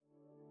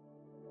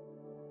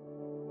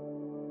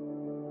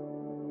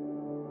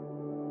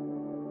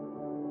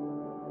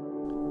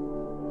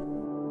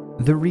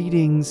The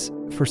readings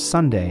for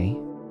Sunday,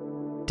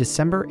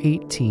 December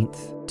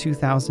 18th,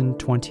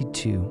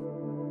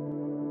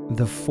 2022,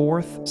 the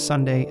fourth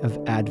Sunday of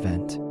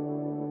Advent,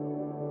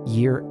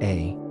 Year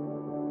A.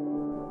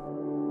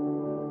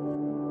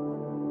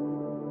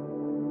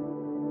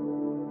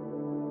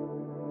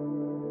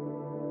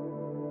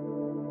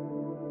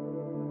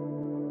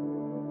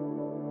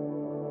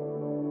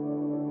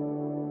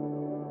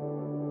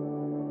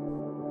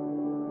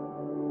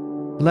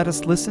 Let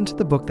us listen to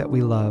the book that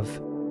we love.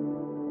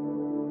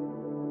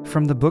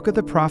 From the book of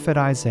the prophet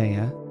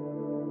Isaiah,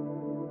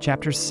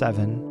 chapter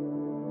 7,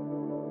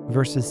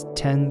 verses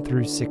 10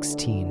 through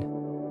 16.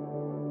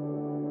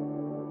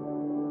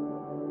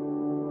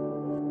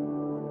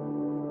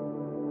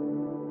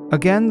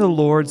 Again the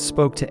Lord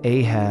spoke to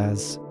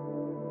Ahaz,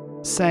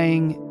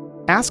 saying,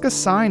 "Ask a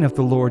sign of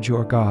the Lord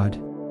your God.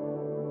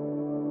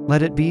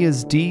 Let it be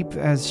as deep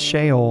as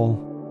Sheol,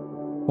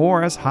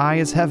 or as high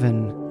as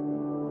heaven."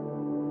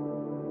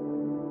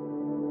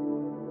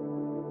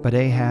 But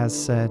Ahaz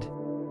said,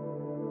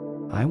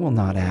 "I will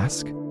not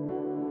ask.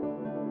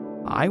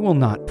 I will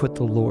not put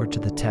the Lord to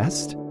the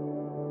test."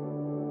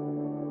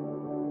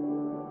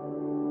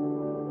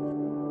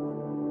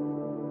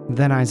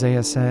 Then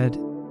Isaiah said,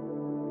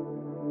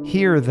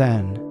 "Hear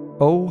then,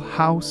 O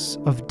house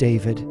of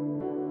David.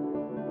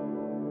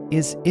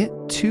 Is it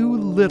too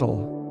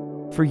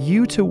little for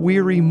you to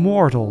weary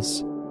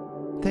mortals,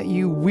 that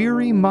you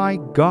weary my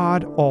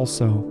God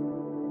also?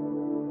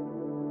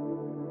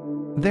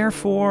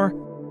 Therefore,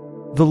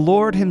 the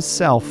Lord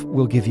himself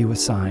will give you a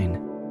sign.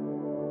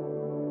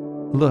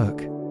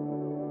 Look,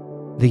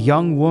 the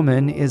young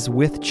woman is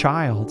with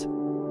child,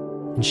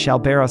 and shall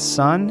bear a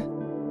son,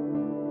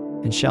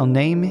 and shall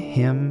name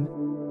him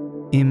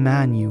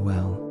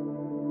Emmanuel.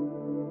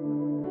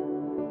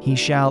 He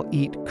shall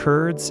eat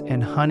curds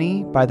and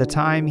honey by the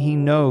time he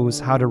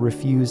knows how to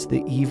refuse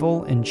the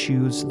evil and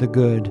choose the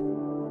good.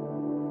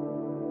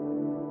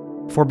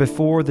 For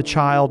before the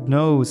child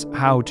knows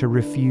how to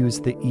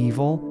refuse the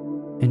evil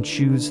and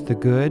choose the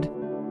good,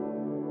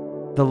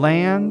 the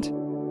land,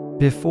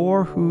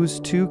 before whose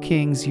two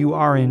kings you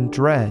are in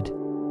dread,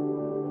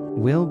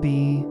 will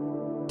be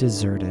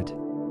deserted."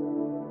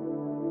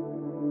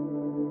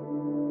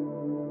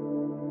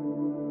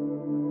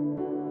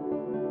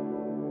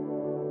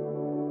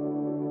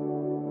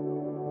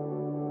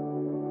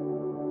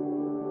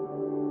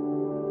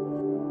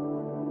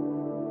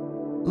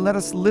 Let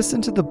us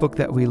listen to the book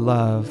that we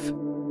love.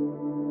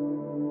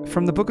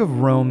 From the book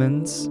of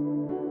Romans,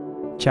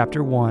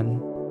 chapter 1,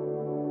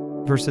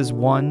 verses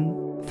 1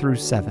 through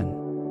 7.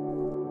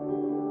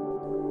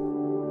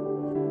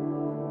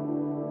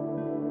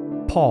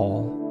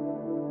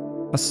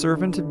 Paul, a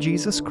servant of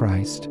Jesus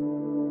Christ,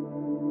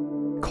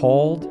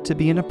 called to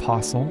be an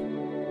apostle,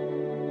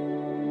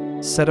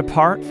 set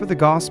apart for the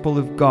gospel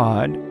of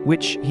God,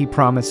 which he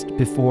promised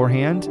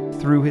beforehand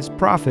through his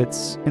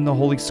prophets in the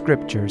Holy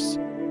Scriptures.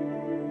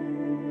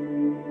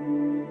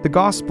 The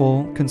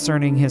gospel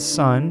concerning his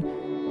Son,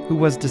 who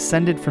was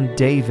descended from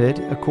David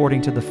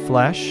according to the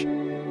flesh,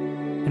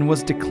 and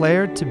was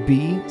declared to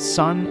be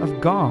Son of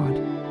God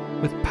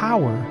with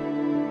power,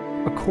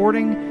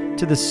 according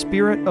to the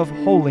Spirit of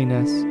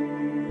holiness,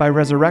 by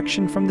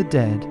resurrection from the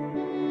dead,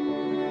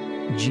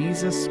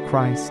 Jesus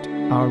Christ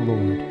our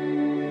Lord,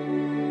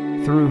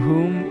 through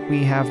whom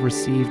we have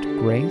received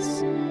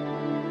grace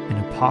and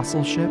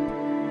apostleship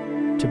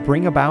to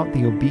bring about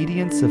the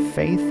obedience of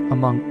faith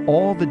among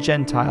all the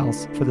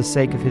Gentiles for the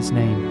sake of his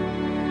name,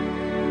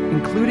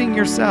 including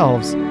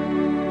yourselves,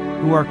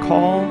 who are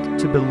called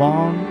to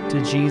belong to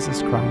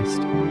Jesus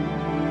Christ.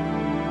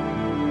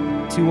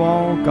 To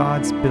all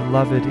God's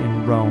beloved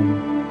in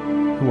Rome,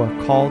 who are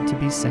called to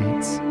be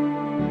saints,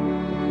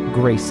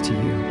 grace to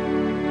you,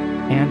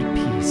 and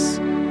peace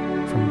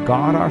from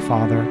God our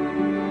Father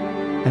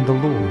and the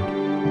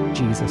Lord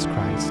Jesus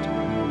Christ.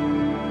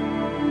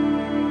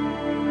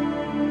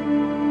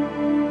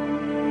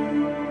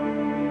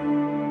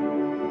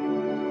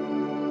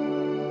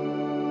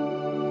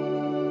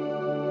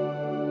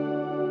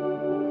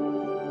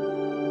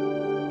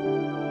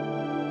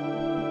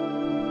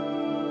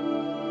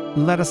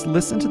 Let us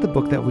listen to the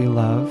book that we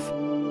love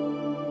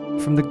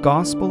from the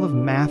Gospel of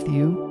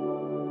Matthew,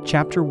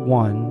 chapter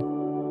 1,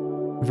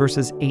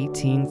 verses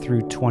 18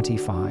 through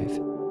 25.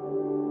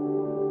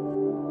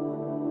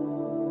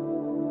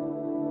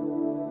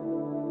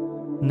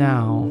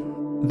 Now,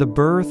 the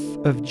birth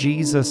of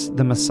Jesus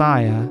the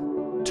Messiah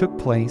took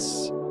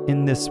place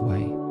in this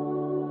way.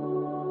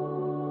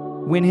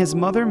 When his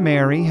mother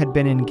Mary had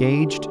been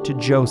engaged to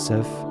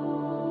Joseph,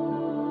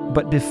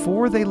 but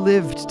before they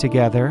lived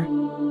together,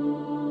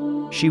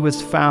 she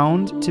was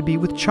found to be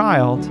with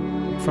child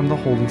from the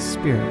Holy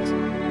Spirit.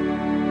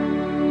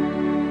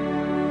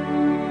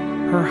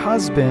 Her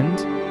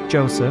husband,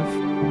 Joseph,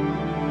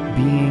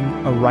 being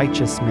a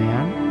righteous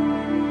man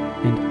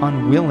and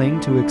unwilling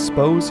to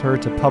expose her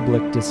to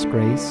public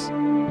disgrace,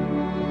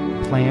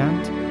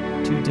 planned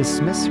to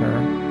dismiss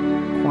her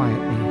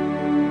quietly.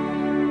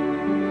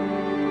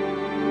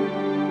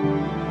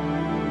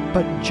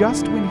 But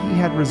just when he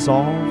had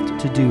resolved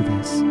to do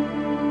this,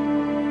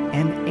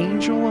 an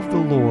angel of the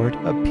Lord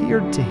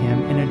appeared to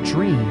him in a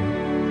dream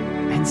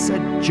and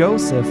said,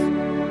 "Joseph,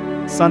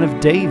 son of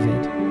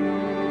David,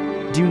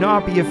 do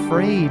not be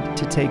afraid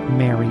to take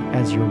Mary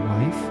as your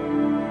wife,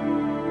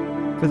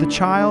 for the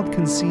child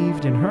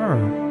conceived in her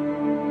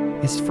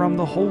is from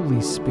the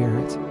Holy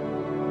Spirit.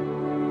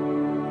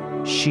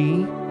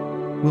 She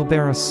will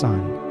bear a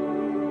son.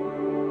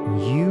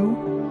 You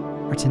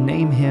are to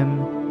name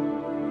him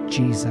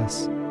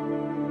Jesus,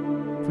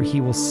 for he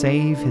will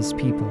save his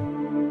people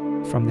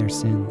from their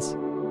sins."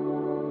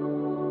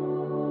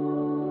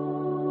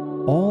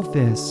 All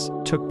this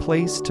took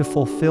place to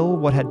fulfill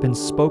what had been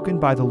spoken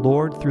by the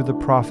Lord through the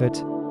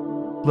prophet.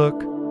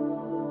 "Look,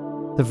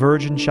 the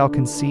virgin shall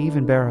conceive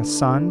and bear a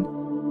son,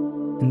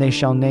 and they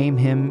shall name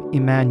him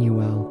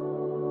Emmanuel,"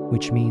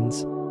 which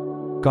means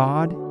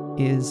God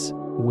is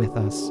with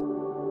us.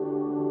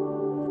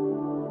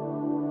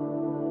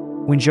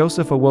 When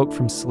Joseph awoke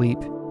from sleep,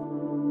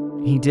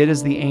 he did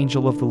as the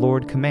angel of the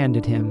Lord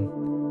commanded him.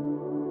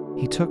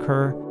 He took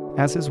her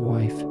as his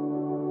wife,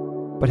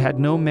 but had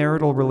no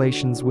marital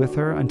relations with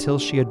her until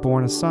she had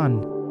borne a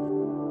son,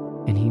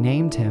 and he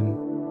named him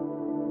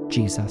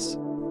Jesus.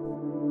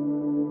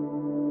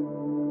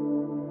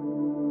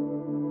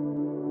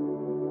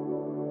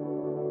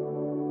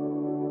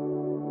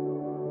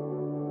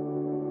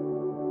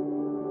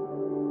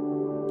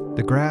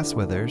 The grass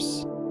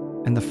withers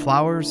and the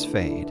flowers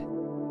fade,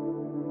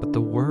 but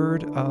the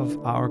word of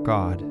our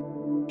God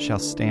shall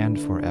stand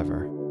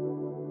forever.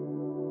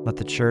 Let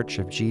the Church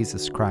of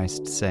Jesus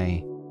Christ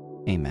say,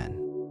 Amen.